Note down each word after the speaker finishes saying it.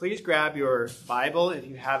Please grab your Bible if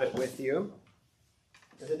you have it with you.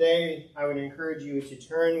 Today, I would encourage you to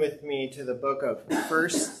turn with me to the book of 1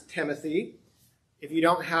 Timothy. If you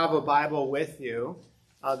don't have a Bible with you,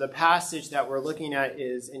 the passage that we're looking at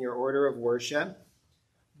is in your order of worship.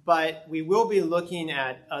 But we will be looking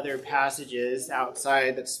at other passages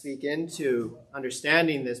outside that speak into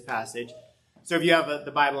understanding this passage. So if you have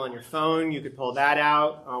the Bible on your phone, you could pull that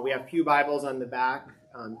out. We have pew Bibles on the back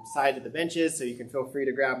side of the benches, so you can feel free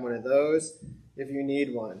to grab one of those if you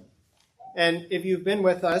need one. And if you've been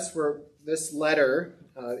with us, this letter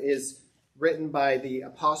is written by the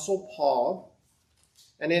Apostle Paul,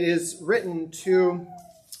 and it is written to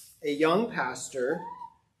a young pastor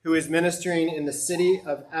who is ministering in the city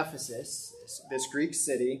of Ephesus, this Greek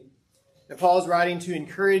city. And Paul is writing to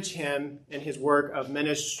encourage him in his work of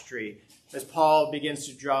ministry as Paul begins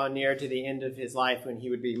to draw near to the end of his life when he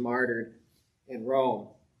would be martyred in Rome.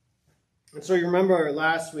 And so you remember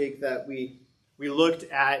last week that we looked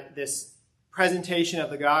at this presentation of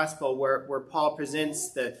the gospel where Paul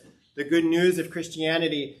presents the good news of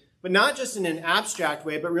Christianity, but not just in an abstract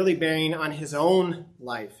way, but really bearing on his own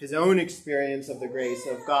life, his own experience of the grace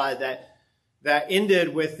of God that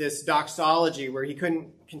ended with this doxology where he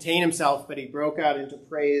couldn't contain himself, but he broke out into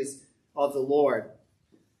praise of the Lord.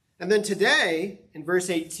 And then today, in verse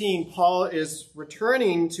 18, Paul is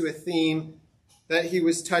returning to a theme that he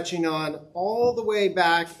was touching on all the way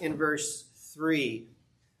back in verse 3.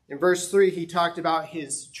 In verse 3, he talked about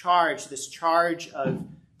his charge, this charge of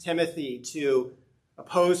Timothy to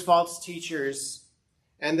oppose false teachers.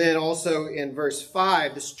 And then also in verse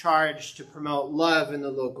 5, this charge to promote love in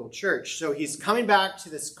the local church. So he's coming back to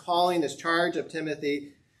this calling, this charge of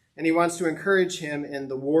Timothy, and he wants to encourage him in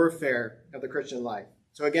the warfare of the Christian life.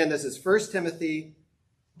 So again, this is 1 Timothy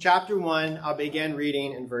chapter 1. I'll begin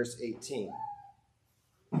reading in verse 18.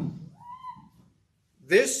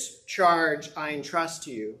 This charge I entrust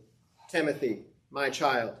to you, Timothy, my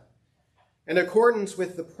child, in accordance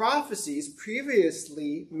with the prophecies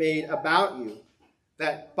previously made about you,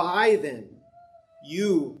 that by them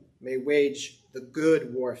you may wage the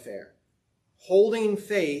good warfare, holding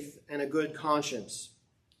faith and a good conscience.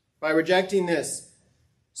 By rejecting this,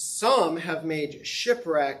 some have made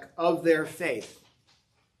shipwreck of their faith,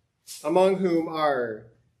 among whom are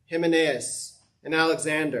Hymenaeus and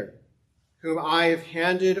Alexander, whom I have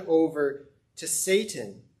handed over to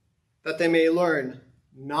Satan, that they may learn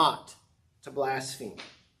not to blaspheme.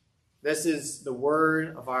 This is the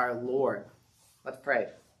word of our Lord. Let's pray.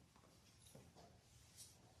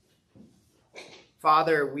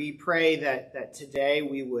 Father, we pray that today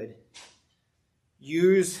we would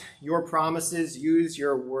use your promises, use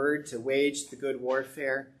your word to wage the good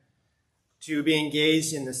warfare, to be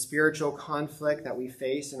engaged in the spiritual conflict that we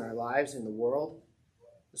face in our lives in the world.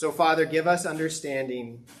 So, Father, give us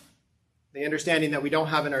understanding, the understanding that we don't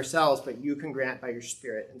have in ourselves, but you can grant by your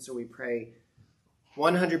Spirit. And so we pray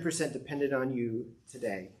 100% dependent on you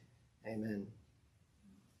today. Amen.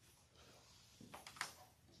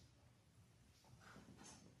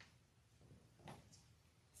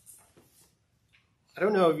 I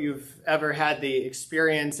don't know if you've ever had the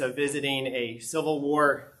experience of visiting a Civil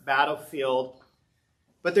War battlefield,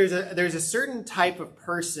 but there's a certain type of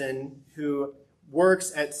person who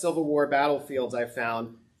works at Civil War battlefields, I've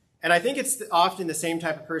found. And I think it's often the same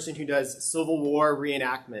type of person who does Civil War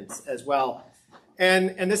reenactments as well. And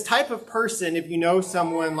this type of person, if you know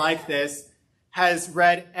someone like this, has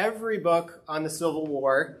read every book on the Civil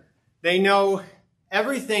War. They know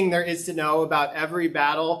everything there is to know about every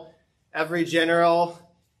battle, every general,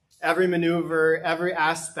 every maneuver, every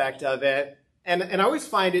aspect of it. And I always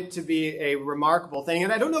find it to be a remarkable thing.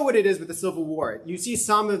 And I don't know what it is with the Civil War. You see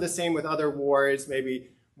some of the same with other wars,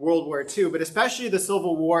 maybe World War II, but especially the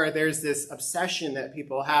Civil War, there's this obsession that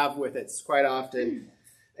people have with it quite often.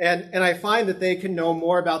 And I find that they can know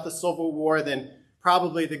more about the Civil War than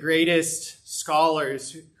probably the greatest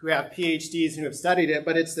scholars who have PhDs and who have studied it.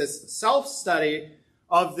 But it's this self-study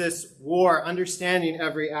of this war, understanding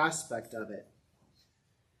every aspect of it.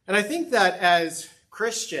 And I think that as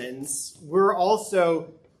Christians, we're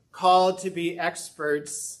also called to be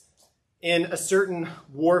experts in a certain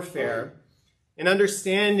warfare, in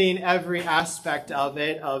understanding every aspect of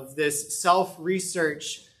it, of this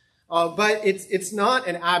self-research. But it's not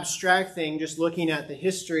an abstract thing, just looking at the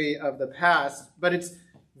history of the past, but it's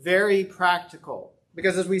very practical.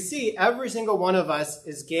 Because as we see, every single one of us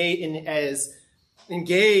is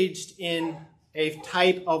engaged in a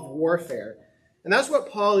type of warfare. And that's what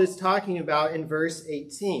Paul is talking about in verse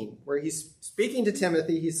 18, where he's speaking to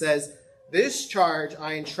Timothy. He says, "This charge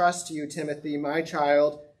I entrust to you, Timothy, my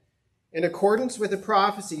child, in accordance with the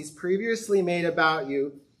prophecies previously made about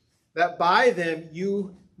you, that by them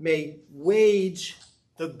you may wage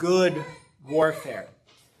the good warfare.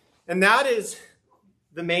 And that is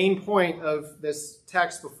the main point of this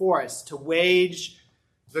text before us, to wage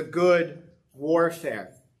the good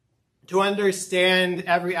warfare, to understand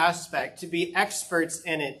every aspect, to be experts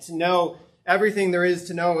in it, to know everything there is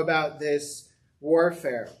to know about this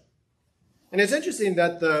warfare. And it's interesting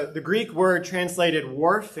that the Greek word translated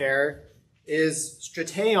warfare is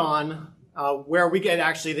strateon, where we get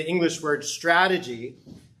actually the English word strategy.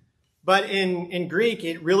 But in Greek,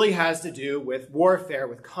 it really has to do with warfare,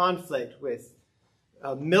 with conflict, with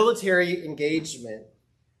military engagement.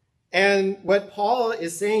 And what Paul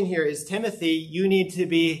is saying here is, Timothy, you need to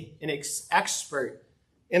be an expert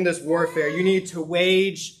in this warfare. You need to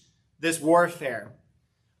wage this warfare.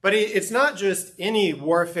 But it's not just any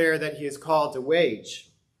warfare that he is called to wage,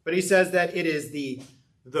 but he says that it is the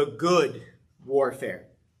good warfare.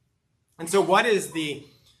 And so what is the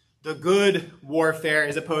good warfare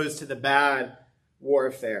as opposed to the bad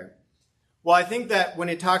warfare? Well, I think that when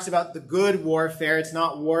it talks about the good warfare, it's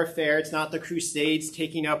not warfare. It's not the Crusades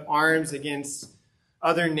taking up arms against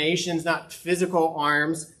other nations, not physical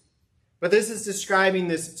arms. But this is describing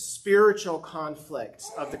this spiritual conflict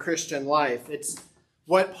of the Christian life. It's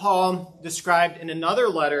what Paul described in another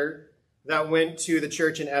letter that went to the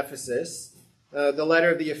church in Ephesus, the letter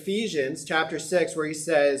of the Ephesians, chapter 6, where he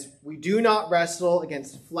says, "We do not wrestle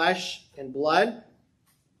against flesh and blood,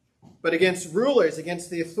 but against rulers, against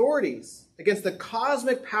the authorities, against the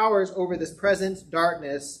cosmic powers over this present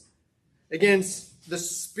darkness, against the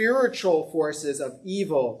spiritual forces of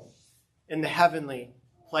evil in the heavenly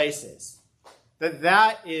places."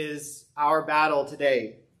 That is our battle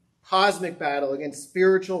today. Cosmic battle against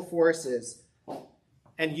spiritual forces.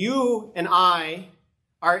 And you and I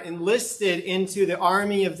are enlisted into the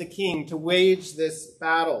army of the King to wage this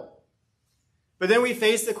battle. But then we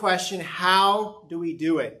face the question, how do we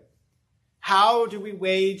do it? How do we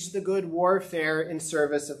wage the good warfare in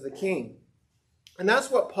service of the King? And that's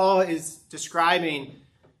what Paul is describing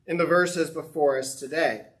in the verses before us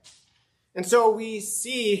today. And so we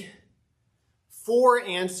see 4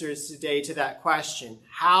 answers today to that question.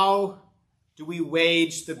 How do we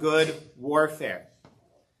wage the good warfare?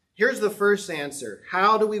 Here's the first answer.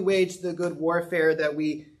 How do we wage the good warfare? That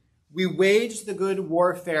we wage the good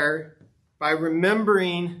warfare by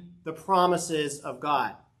remembering the promises of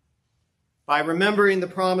God. By remembering the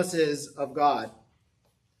promises of God.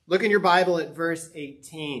 Look in your Bible at verse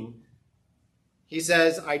 18. He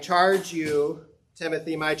says, "I charge you,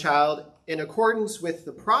 Timothy, my child, in accordance with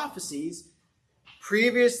the prophecies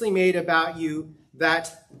previously made about you,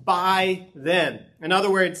 that by them." In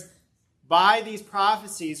other words, by these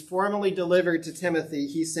prophecies formerly delivered to Timothy,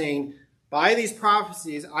 he's saying, by these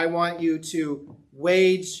prophecies, I want you to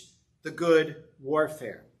wage the good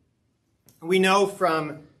warfare. We know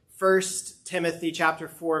from 1 Timothy chapter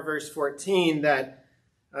 4, verse 14, that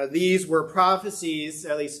these were prophecies,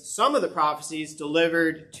 at least some of the prophecies,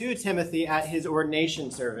 delivered to Timothy at his ordination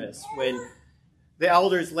service, when the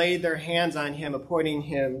elders laid their hands on him, appointing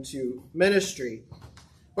him to ministry.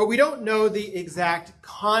 But we don't know the exact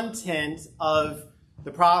content of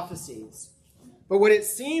the prophecies. But what it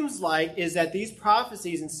seems like is that these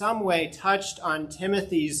prophecies in some way touched on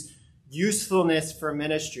Timothy's usefulness for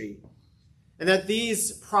ministry. And that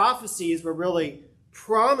these prophecies were really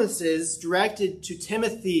promises directed to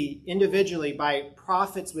Timothy individually by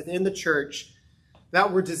prophets within the church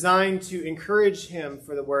that were designed to encourage him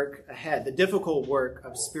for the work ahead, the difficult work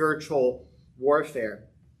of spiritual warfare.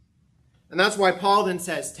 And that's why Paul then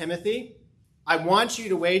says, Timothy, I want you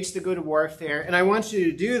to wage the good warfare, and I want you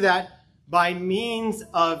to do that by means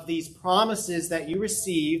of these promises that you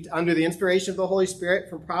received under the inspiration of the Holy Spirit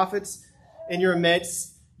from prophets in your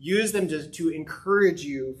midst. Use them to encourage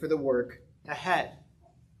you for the work ahead.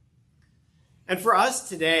 And for us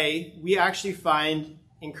today, we actually find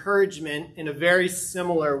encouragement in a very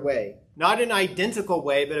similar way. Not an identical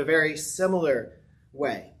way, but a very similar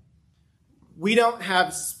way. We don't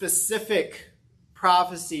have specific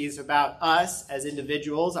prophecies about us as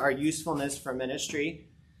individuals, our usefulness for ministry.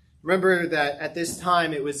 Remember that at this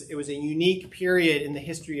time, it was a unique period in the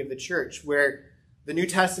history of the church where the New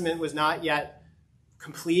Testament was not yet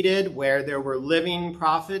completed, where there were living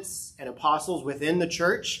prophets and apostles within the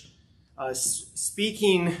church,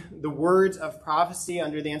 speaking the words of prophecy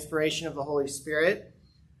under the inspiration of the Holy Spirit.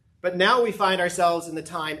 But now we find ourselves in the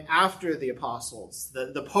time after the apostles,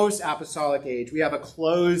 the post-apostolic age. We have a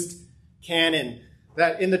closed canon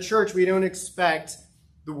that in the church we don't expect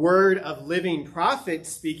the word of living prophets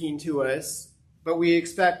speaking to us, but we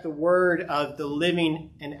expect the word of the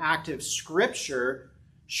living and active Scripture,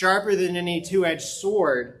 sharper than any two-edged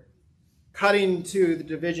sword, cutting to the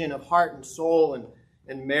division of heart and soul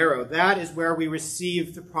and marrow. That is where we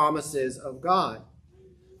receive the promises of God.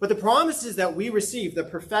 But the promises that we receive, the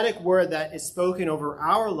prophetic word that is spoken over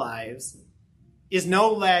our lives, is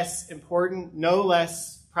no less important, no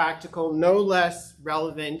less practical, no less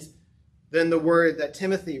relevant than the word that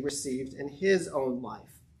Timothy received in his own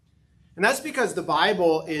life. And that's because the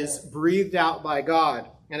Bible is breathed out by God.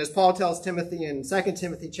 And as Paul tells Timothy in 2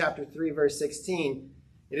 Timothy chapter 3, verse 16,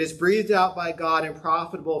 it is breathed out by God and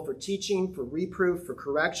profitable for teaching, for reproof, for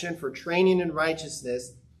correction, for training in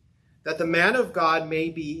righteousness, that the man of God may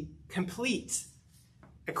be complete,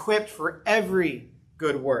 equipped for every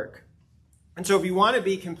good work. And so if you want to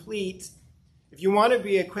be complete, if you want to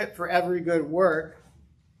be equipped for every good work,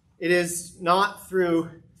 it is not through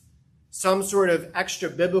some sort of extra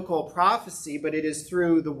biblical prophecy, but it is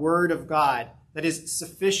through the word of God that is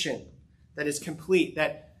sufficient, that is complete,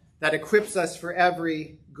 that equips us for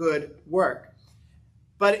every good work.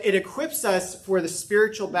 But it equips us for the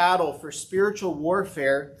spiritual battle, for spiritual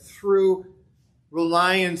warfare, through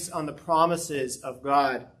reliance on the promises of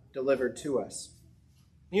God delivered to us.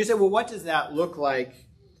 And you say, well, what does that look like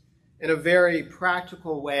in a very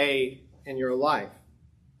practical way in your life?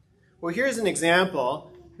 Well, here's an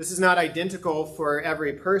example. This is not identical for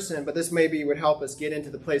every person, but this maybe would help us get into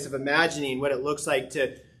the place of imagining what it looks like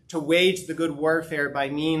to wage the good warfare by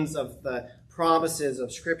means of the promises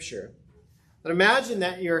of Scripture. But imagine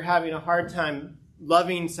that you're having a hard time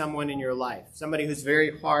loving someone in your life, somebody who's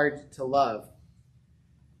very hard to love.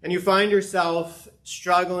 And you find yourself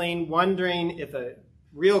struggling, wondering if a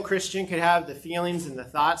real Christian could have the feelings and the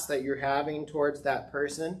thoughts that you're having towards that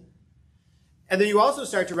person. And then you also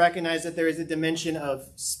start to recognize that there is a dimension of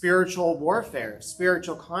spiritual warfare,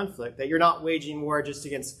 spiritual conflict, that you're not waging war just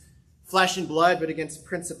against flesh and blood, but against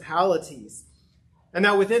principalities. And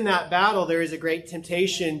that within that battle, there is a great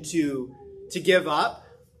temptation to give up,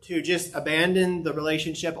 to just abandon the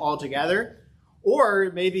relationship altogether,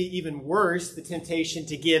 or maybe even worse, the temptation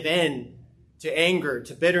to give in to anger,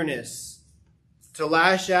 to bitterness, to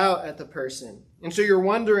lash out at the person. And so you're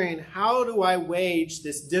wondering, how do I wage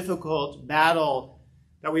this difficult battle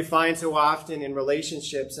that we find so often in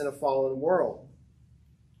relationships in a fallen world?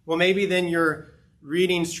 Well, maybe then you're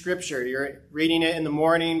reading Scripture. You're reading it in the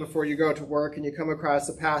morning before you go to work, and you come across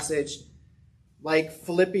a passage like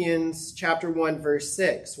Philippians chapter 1, verse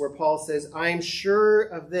 6, where Paul says, I am sure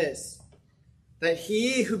of this, that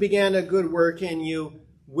he who began a good work in you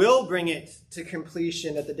will bring it to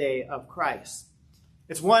completion at the day of Christ.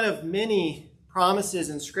 It's one of many promises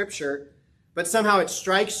in Scripture, but somehow it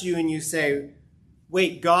strikes you and you say,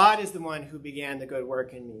 wait, God is the one who began the good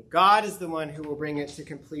work in me. God is the one who will bring it to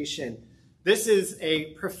completion. This is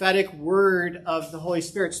a prophetic word of the Holy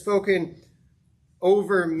Spirit spoken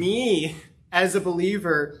over me as a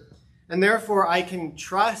believer, and therefore I can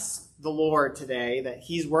trust the Lord today that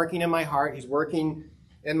he's working in my heart, he's working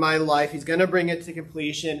in my life, he's going to bring it to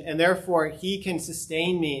completion, and therefore he can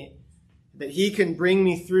sustain me, that he can bring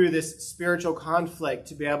me through this spiritual conflict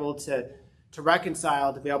to be able to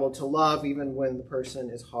reconcile, to be able to love even when the person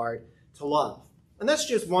is hard to love. And that's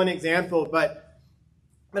just one example, but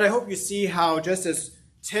I hope you see how just as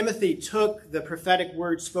Timothy took the prophetic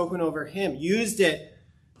word spoken over him, used it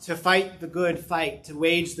to fight the good fight, to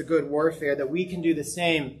wage the good warfare, that we can do the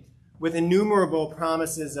same with innumerable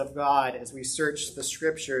promises of God as we search the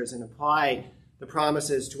Scriptures and apply the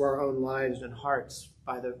promises to our own lives and hearts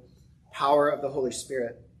by the power of the Holy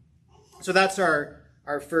Spirit. So that's our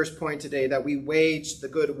first point today, that we wage the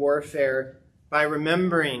good warfare by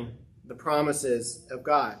remembering the promises of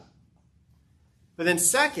God. But then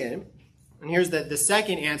second, and here's the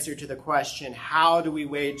second answer to the question, how do we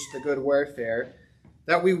wage the good warfare?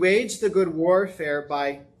 That we wage the good warfare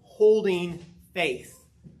by holding faith.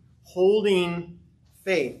 Holding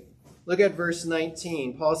faith. Look at verse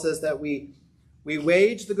 19. Paul says that we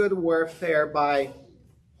wage the good warfare by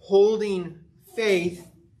holding faith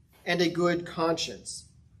and a good conscience.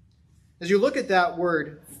 As you look at that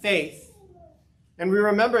word, faith, and we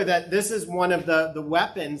remember that this is one of the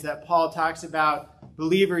weapons that Paul talks about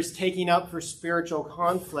believers taking up for spiritual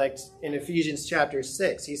conflict in Ephesians chapter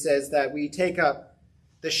 6. He says that we take up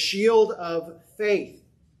the shield of faith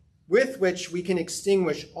with which we can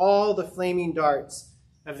extinguish all the flaming darts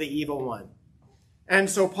of the evil one. And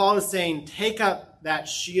so Paul is saying, take up that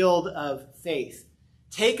shield of faith.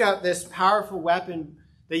 Take up this powerful weapon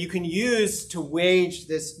that you can use to wage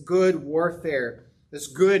this good warfare, this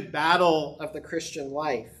good battle of the Christian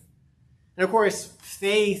life. And of course,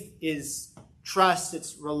 faith is trust,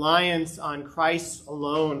 it's reliance on Christ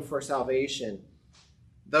alone for salvation.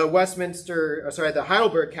 The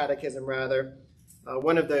Heidelberg Catechism,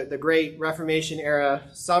 one of the great Reformation era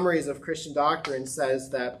summaries of Christian doctrine says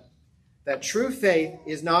that true faith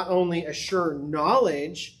is not only a sure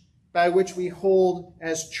knowledge by which we hold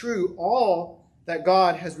as true all that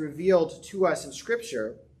God has revealed to us in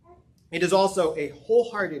Scripture, it is also a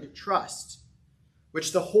wholehearted trust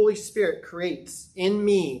which the Holy Spirit creates in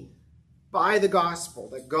me by the gospel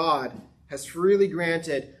that God has freely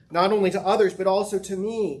granted not only to others but also to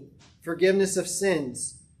me forgiveness of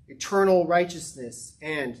sins, eternal righteousness,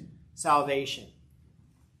 and salvation.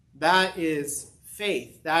 That is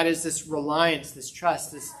faith. That is this reliance, this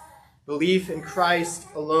trust, this belief in Christ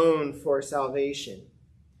alone for salvation.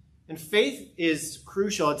 And faith is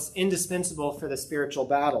crucial. It's indispensable for the spiritual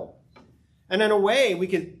battle. And in a way, we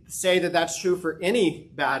could say that that's true for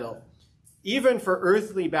any battle. Even for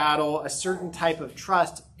earthly battle, a certain type of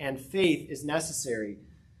trust and faith is necessary.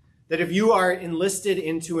 That if you are enlisted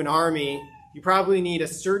into an army, you probably need a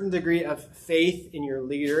certain degree of faith in your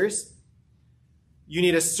leaders. You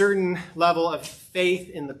need a certain level of faith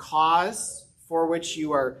in the cause for which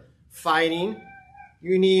you are fighting.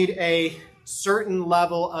 You need a certain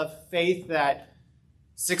level of faith that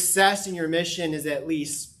success in your mission is at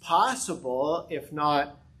least possible, if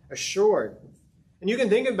not assured. And you can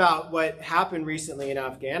think about what happened recently in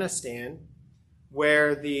Afghanistan,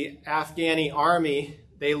 where the Afghani army,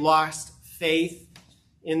 they lost faith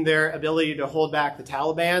in their ability to hold back the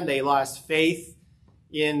Taliban. They lost faith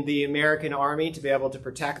in the American army to be able to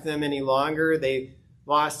protect them any longer. They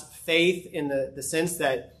lost faith in the sense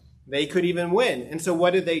that they could even win. And so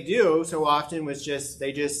what did they do so often was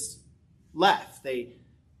they just left. They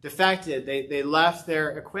defected. They left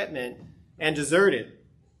their equipment and deserted.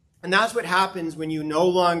 And that's what happens when you no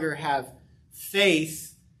longer have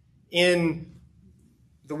faith in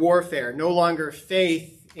the warfare, no longer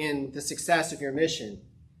faith in the success of your mission.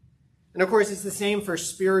 And of course, it's the same for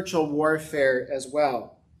spiritual warfare as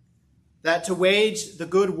well. That to wage the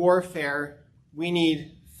good warfare, we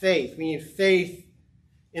need faith. We need faith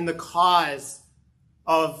in the cause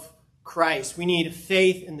of Christ. We need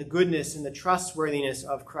faith in the goodness and the trustworthiness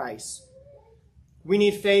of Christ. We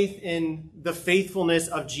need faith in the faithfulness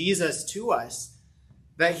of Jesus to us,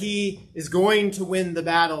 that he is going to win the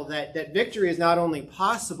battle, that victory is not only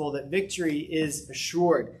possible, that victory is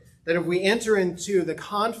assured. That if we enter into the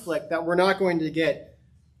conflict, that we're not going to get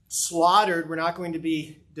slaughtered, we're not going to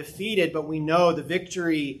be defeated, but we know the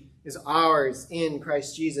victory is ours in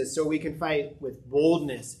Christ Jesus. So we can fight with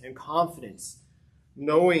boldness and confidence,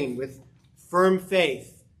 knowing with firm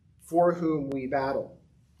faith for whom we battle.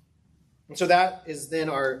 And so that is then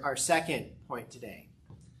our second point today.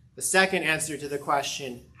 The second answer to the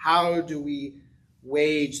question, how do we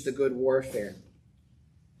wage the good warfare?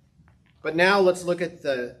 But now let's look at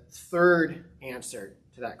the third answer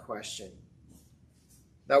to that question.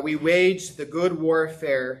 That we wage the good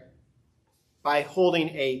warfare by holding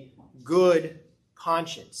a good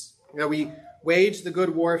conscience. That we wage the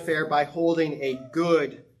good warfare by holding a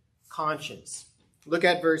good conscience. Look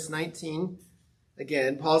at verse 19.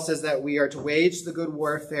 Again, Paul says that we are to wage the good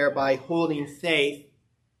warfare by holding faith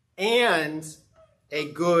and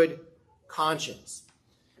a good conscience.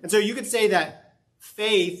 And so you could say that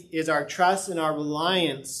faith is our trust and our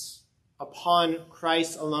reliance upon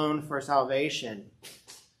Christ alone for salvation.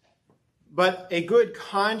 But a good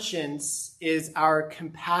conscience is our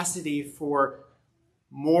capacity for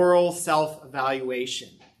moral self-evaluation.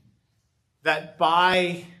 That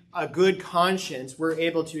by a good conscience, we're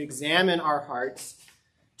able to examine our hearts,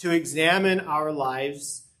 to examine our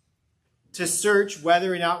lives, to search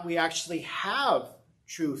whether or not we actually have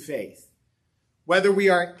true faith, whether we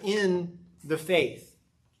are in the faith.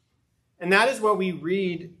 And that is what we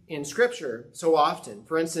read in Scripture so often.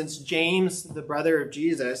 For instance, James, the brother of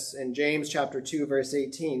Jesus, in James chapter 2, verse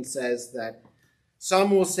 18, says that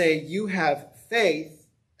some will say, "You have faith,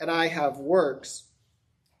 and I have works.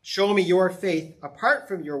 Show me your faith apart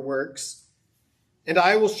from your works, and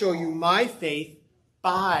I will show you my faith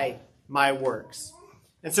by my works."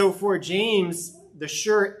 And so for James, the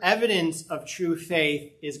sure evidence of true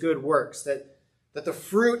faith is good works, that the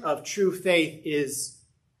fruit of true faith is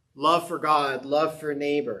love for God, love for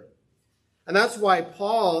neighbor. And that's why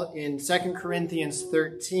Paul in 2 Corinthians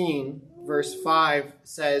 13, verse 5,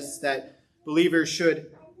 says that believers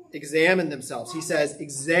should examine themselves. He says,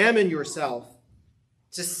 "Examine yourself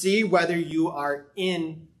to see whether you are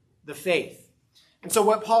in the faith." And so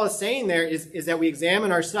what Paul is saying there is that we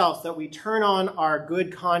examine ourselves, that we turn on our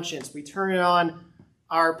good conscience, we turn on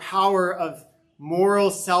our power of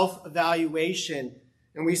moral self-evaluation,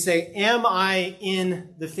 and we say, am I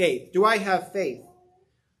in the faith? Do I have faith?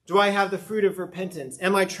 Do I have the fruit of repentance?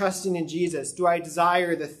 Am I trusting in Jesus? Do I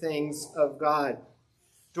desire the things of God?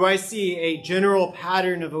 Do I see a general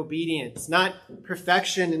pattern of obedience? Not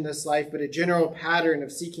perfection in this life, but a general pattern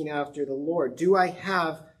of seeking after the Lord. Do I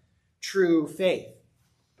have true faith?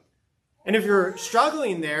 And if you're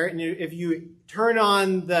struggling there, and if you turn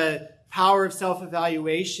on the power of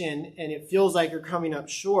self-evaluation and it feels like you're coming up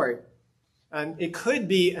short, it could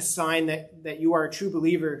be a sign that you are a true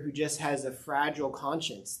believer who just has a fragile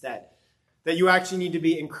conscience, that you actually need to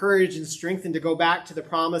be encouraged and strengthened to go back to the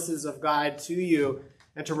promises of God to you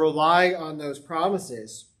and to rely on those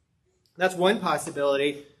promises. That's one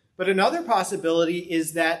possibility. But another possibility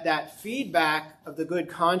is that feedback of the good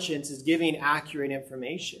conscience is giving accurate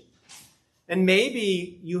information. And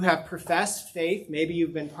maybe you have professed faith. Maybe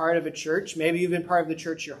you've been part of a church. Maybe you've been part of the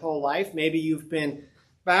church your whole life. Maybe you've been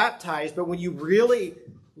baptized. But when you really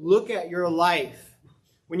look at your life,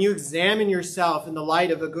 when you examine yourself in the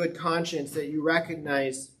light of a good conscience, that you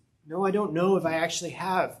recognize, no, I don't know if I actually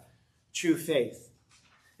have true faith.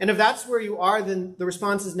 And if that's where you are, then the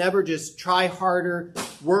response is never just try harder,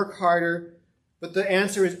 work harder. But the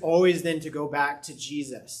answer is always then to go back to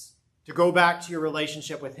Jesus. To go back to your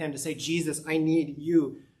relationship with him, to say, Jesus, I need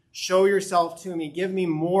you. Show yourself to me. Give me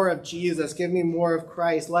more of Jesus. Give me more of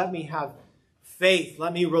Christ. Let me have faith.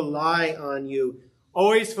 Let me rely on you.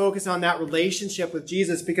 Always focus on that relationship with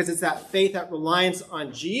Jesus, because it's that faith, that reliance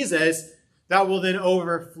on Jesus that will then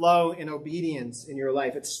overflow in obedience in your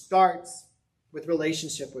life. It starts with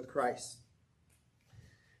relationship with Christ.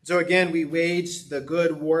 So again, we wage the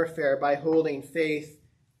good warfare by holding faith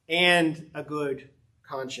and a good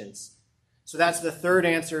conscience. So that's the third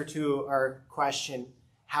answer to our question,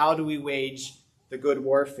 how do we wage the good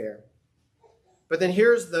warfare? But then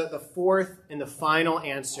here's the fourth and the final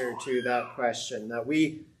answer to that question, that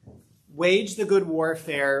we wage the good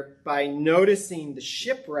warfare by noticing the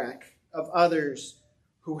shipwreck of others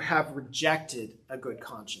who have rejected a good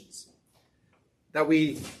conscience. That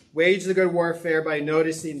we wage the good warfare by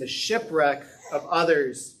noticing the shipwreck of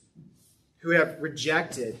others who have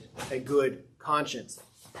rejected a good conscience.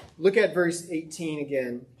 Look at verse 18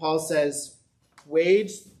 again. Paul says,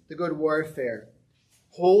 wage the good warfare,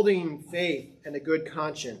 holding faith and a good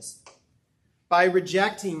conscience. By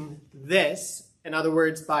rejecting this, in other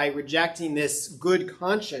words, by rejecting this good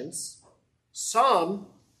conscience, some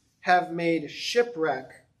have made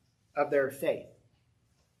shipwreck of their faith.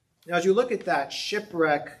 Now, as you look at that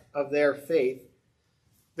shipwreck of their faith,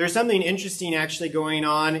 there's something interesting actually going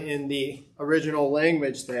on in the original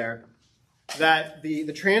language there, that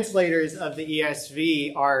the translators of the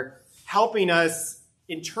ESV are helping us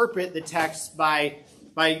interpret the text by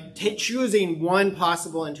choosing one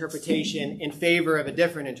possible interpretation in favor of a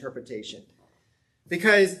different interpretation.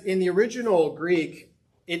 Because in the original Greek,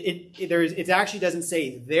 it actually doesn't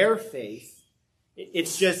say their faith,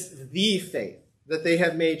 it's just the faith, that they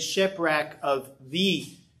have made shipwreck of the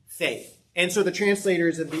faith. And so the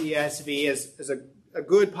translators of the ESV, as a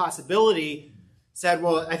good possibility, said,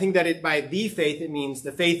 well, I think that by the faith, it means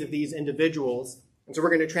the faith of these individuals. And so we're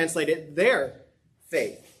going to translate it their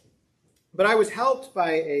faith. But I was helped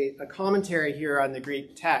by a commentary here on the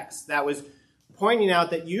Greek text that was pointing out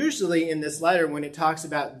that usually in this letter, when it talks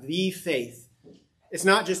about the faith, it's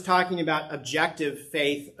not just talking about objective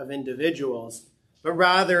faith of individuals, but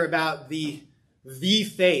rather about the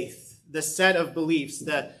faith, the set of beliefs,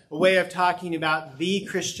 a way of talking about the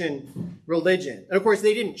Christian religion. And of course,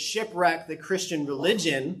 they didn't shipwreck the Christian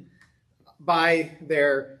religion by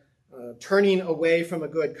their turning away from a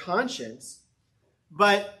good conscience.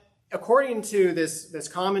 But according to this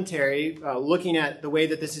commentary, looking at the way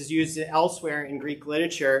that this is used elsewhere in Greek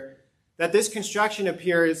literature, that this construction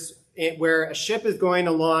appears where a ship is going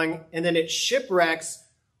along and then it shipwrecks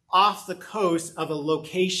off the coast of a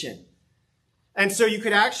location. And so you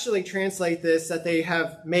could actually translate this that they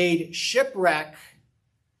have made shipwreck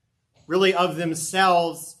really of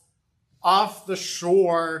themselves off the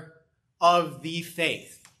shore of the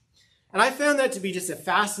faith. And I found that to be just a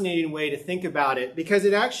fascinating way to think about it, because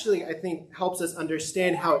it actually, I think, helps us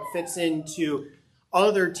understand how it fits into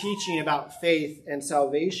other teaching about faith and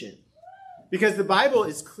salvation. Because the Bible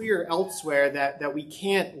is clear elsewhere that we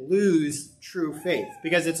can't lose true faith,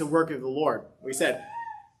 because it's a work of the Lord. We said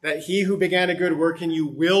that he who began a good work in you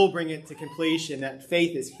will bring it to completion, that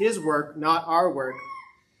faith is his work, not our work.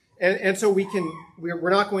 And so we're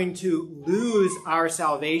not going to lose our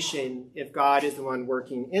salvation if God is the one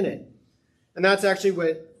working in it. And that's actually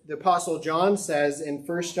what the Apostle John says in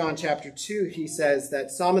 1 John chapter 2. He says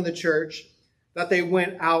that some in the church, that they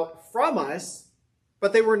went out from us,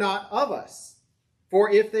 but they were not of us.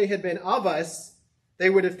 For if they had been of us, they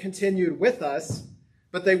would have continued with us,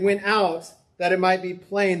 but they went out that it might be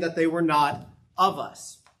plain that they were not of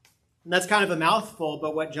us. And that's kind of a mouthful,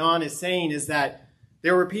 but what John is saying is that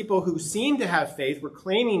there were people who seemed to have faith, were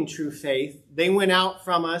claiming true faith. They went out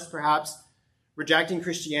from us, perhaps rejecting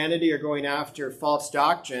Christianity or going after false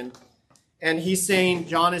doctrine. And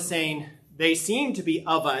John is saying, they seem to be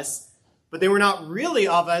of us, but they were not really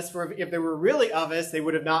of us, for if they were really of us, they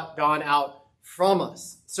would have not gone out from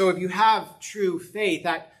us. So if you have true faith,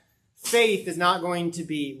 that faith is not going to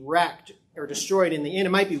be wrecked or destroyed in the end.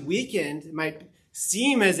 It might be weakened. It might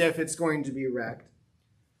seem as if it's going to be wrecked.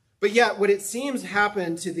 But yet, what it seems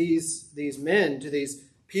happened to these men, to these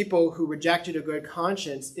people who rejected a good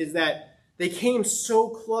conscience, is that they came so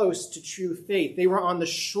close to true faith. They were on the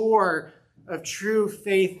shore of true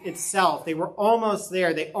faith itself. They were almost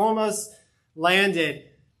there. They almost landed.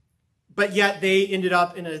 But yet they ended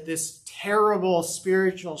up in this terrible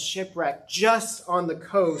spiritual shipwreck just on the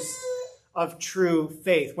coast of true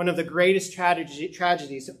faith. One of the greatest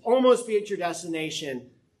tragedies, to almost be at your destination,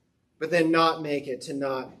 but then not make it, to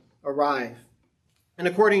not arrive. And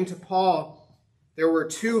according to Paul, there were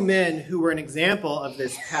two men who were an example of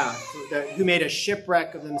this path, who made a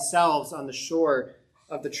shipwreck of themselves on the shore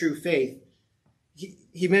of the true faith.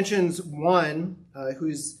 He mentions one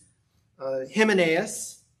who's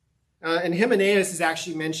Hymenaeus. And Hymenaeus is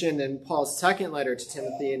actually mentioned in Paul's second letter to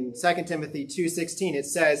Timothy. In 2 Timothy 2:16, it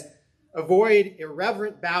says, "Avoid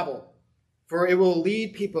irreverent babble, for it will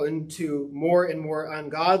lead people into more and more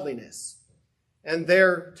ungodliness. And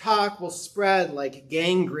their talk will spread like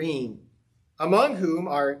gangrene, among whom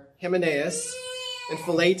are Hymenaeus and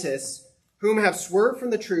Philetus, whom have swerved from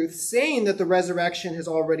the truth, saying that the resurrection has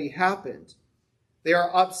already happened. They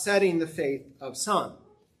are upsetting the faith of some."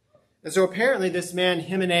 And so apparently this man,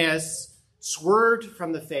 Hymenaeus, swerved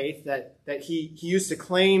from the faith, that he used to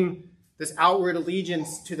claim this outward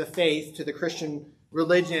allegiance to the faith, to the Christian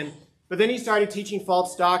religion. But then he started teaching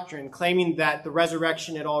false doctrine, claiming that the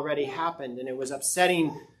resurrection had already happened, and it was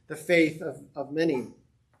upsetting the faith of many.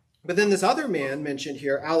 But then this other man mentioned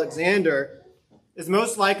here, Alexander, is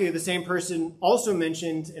most likely the same person also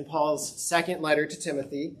mentioned in Paul's second letter to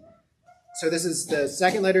Timothy. So this is the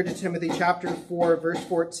second letter to Timothy, chapter 4, verse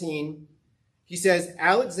 14. He says,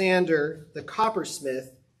 "Alexander, the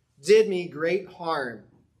coppersmith, did me great harm.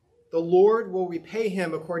 The Lord will repay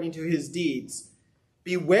him according to his deeds.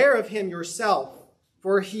 Beware of him yourself,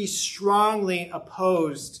 for he strongly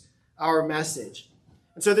opposed our message."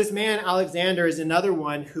 And so this man, Alexander, is another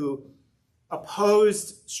one who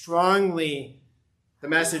opposed strongly the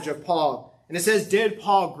message of Paul. And it says, did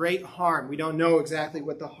Paul great harm. We don't know exactly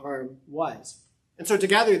what the harm was. And so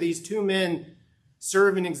together, these two men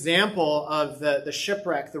serve an example of the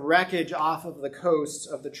shipwreck, the wreckage off of the coast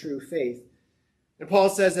of the true faith. And Paul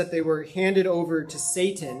says that they were handed over to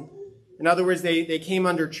Satan. In other words, they came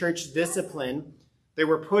under church discipline. They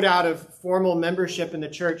were put out of formal membership in the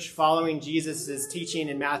church following Jesus' teaching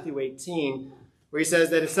in Matthew 18, where he says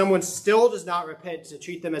that if someone still does not repent, to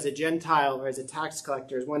treat them as a Gentile or as a tax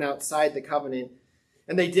collector, as one outside the covenant.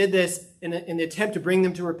 And they did this in the attempt to bring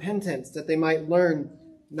them to repentance, that they might learn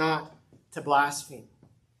not to blaspheme.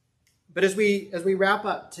 But as we wrap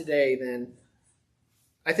up today, then,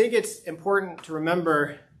 I think it's important to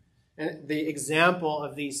remember the example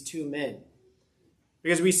of these two men.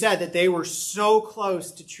 Because we said that they were so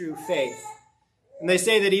close to true faith. And they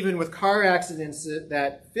say that even with car accidents,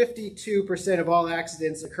 that 52% of all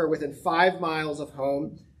accidents occur within 5 miles of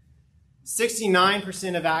home.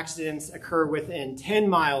 69% of accidents occur within 10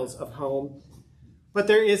 miles of home. But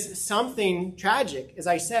there is something tragic, as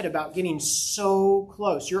I said, about getting so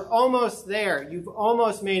close. You're almost there. You've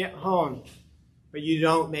almost made it home, but you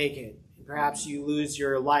don't make it. Perhaps you lose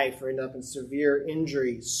your life or end up in severe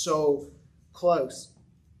injury. So close.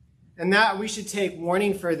 And that we should take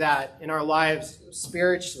warning for that in our lives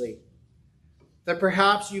spiritually. That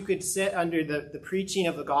perhaps you could sit under the preaching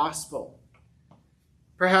of the gospel.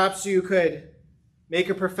 Perhaps you could make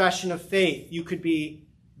a profession of faith. You could be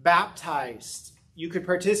baptized. You could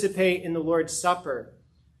participate in the Lord's Supper.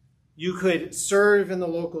 You could serve in the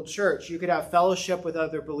local church. You could have fellowship with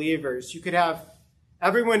other believers. You could have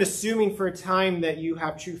everyone assuming for a time that you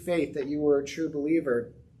have true faith, that you were a true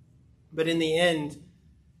believer. But in the end,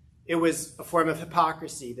 it was a form of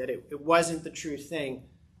hypocrisy, that it wasn't the true thing.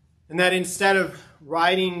 And that instead of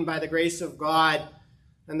riding by the grace of God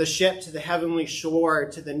and the ship to the heavenly shore,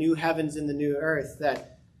 to the new heavens and the new earth,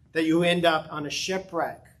 that you end up on a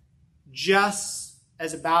shipwreck, just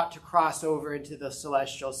as about to cross over into the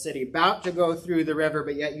celestial city, about to go through the river,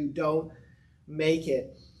 but yet you don't make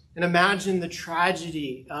it. And imagine the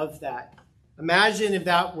tragedy of that. Imagine if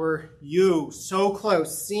that were you, so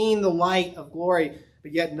close, seeing the light of glory,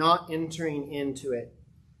 but yet not entering into it.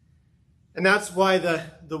 And that's why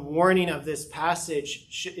the warning of this passage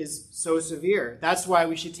is so severe. That's why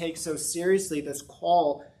we should take so seriously this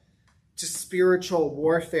call to spiritual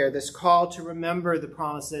warfare, this call to remember the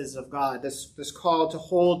promises of God, this call to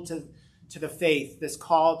hold to the faith, this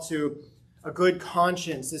call to a good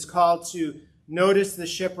conscience, this call to notice the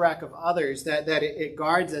shipwreck of others, that it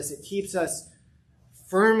guards us, it keeps us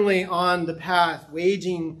firmly on the path,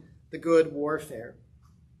 waging the good warfare.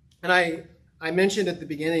 And I mentioned at the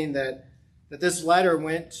beginning that this letter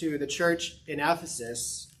went to the church in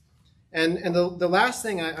Ephesus. And the last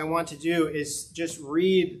thing I want to do is just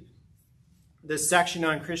read the section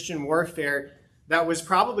on Christian warfare that was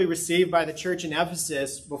probably received by the church in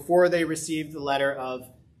Ephesus before they received the letter of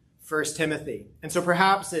 1 Timothy. And so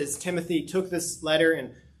perhaps as Timothy took this letter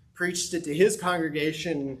and preached it to his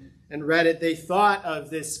congregation and read it, they thought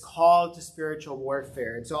of this call to spiritual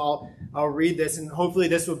warfare. And so I'll read this, and hopefully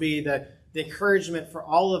this will be the encouragement for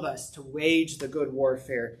all of us to wage the good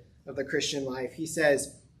warfare of the Christian life. He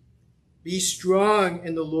says, "Be strong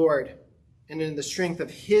in the Lord and in the strength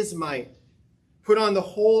of his might. Put on the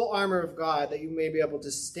whole armor of God, that you may be able to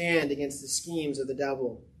stand against the schemes of the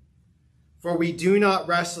devil. For we do not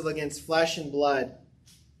wrestle against flesh and blood,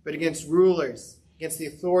 but against rulers, against the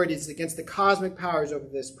authorities, against the cosmic powers over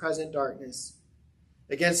this present darkness,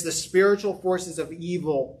 against the spiritual forces of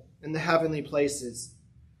evil in the heavenly places.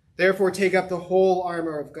 Therefore take up the whole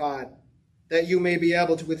armor of God, that you may be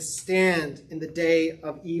able to withstand in the day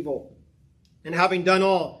of evil, and having done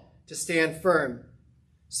all, to stand firm.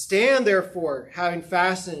 Stand therefore, having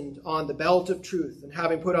fastened on the belt of truth, and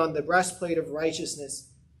having put on the breastplate of righteousness,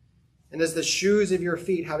 and as the shoes of your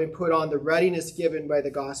feet, having put on the readiness given by the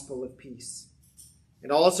gospel of peace.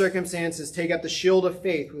 In all circumstances, take up the shield of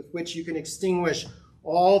faith, with which you can extinguish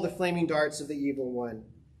all the flaming darts of the evil one.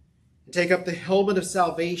 And take up the helmet of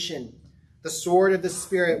salvation, the sword of the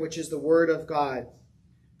Spirit, which is the word of God,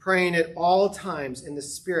 praying at all times in the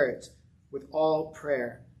Spirit with all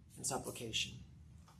prayer and supplication."